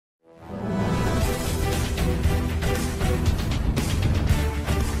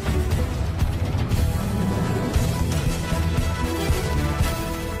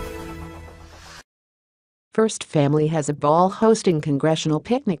First family has a ball hosting congressional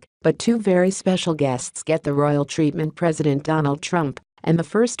picnic, but two very special guests get the royal treatment: President Donald Trump and the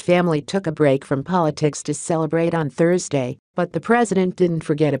first family took a break from politics to celebrate on Thursday, but the president didn't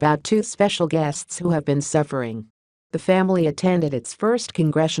forget about two special guests who have been suffering. The family attended its first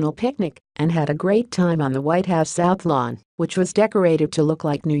congressional picnic and had a great time on the White House South Lawn, which was decorated to look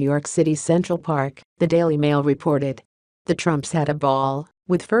like New York City's Central Park, the Daily Mail reported. The Trumps had a ball,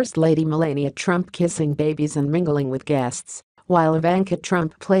 with First Lady Melania Trump kissing babies and mingling with guests, while Ivanka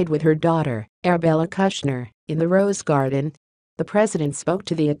Trump played with her daughter, Arabella Kushner, in the Rose Garden. The president spoke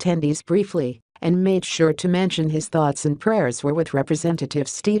to the attendees briefly and made sure to mention his thoughts and prayers were with Representative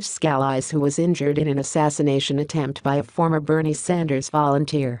Steve Scalise, who was injured in an assassination attempt by a former Bernie Sanders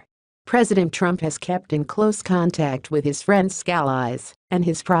volunteer. President Trump has kept in close contact with his friend Scalise and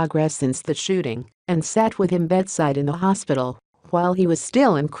his progress since the shooting, and sat with him bedside in the hospital while he was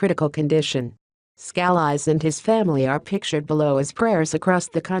still in critical condition. Scalise and his family are pictured below as prayers across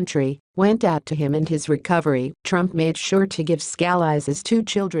the country went out to him and his recovery. Trump made sure to give Scalise's two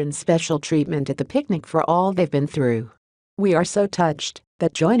children special treatment at the picnic for all they've been through. "We are so touched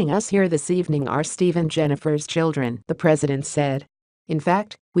that joining us here this evening are Steve and Jennifer's children," the president said. "In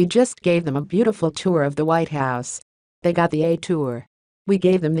fact, we just gave them a beautiful tour of the White House. They got the A tour. We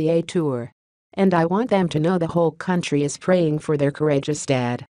gave them the A tour. And I want them to know the whole country is praying for their courageous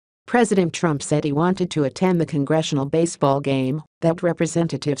dad." President Trump said he wanted to attend the congressional baseball game that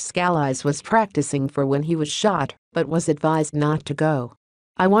Representative Scalise was practicing for when he was shot, but was advised not to go.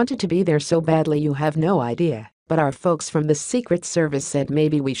 "I wanted to be there so badly you have no idea, but our folks from the Secret Service said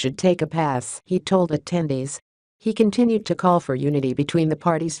maybe we should take a pass," he told attendees. He continued to call for unity between the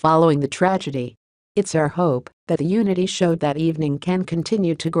parties following the tragedy. "It's our hope that the unity showed that evening can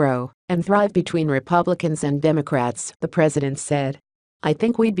continue to grow and thrive between Republicans and Democrats," the president said. "I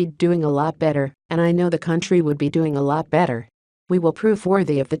think we'd be doing a lot better, and I know the country would be doing a lot better. We will prove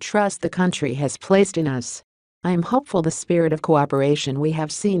worthy of the trust the country has placed in us. I am hopeful the spirit of cooperation we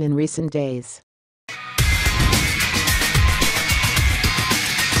have seen in recent days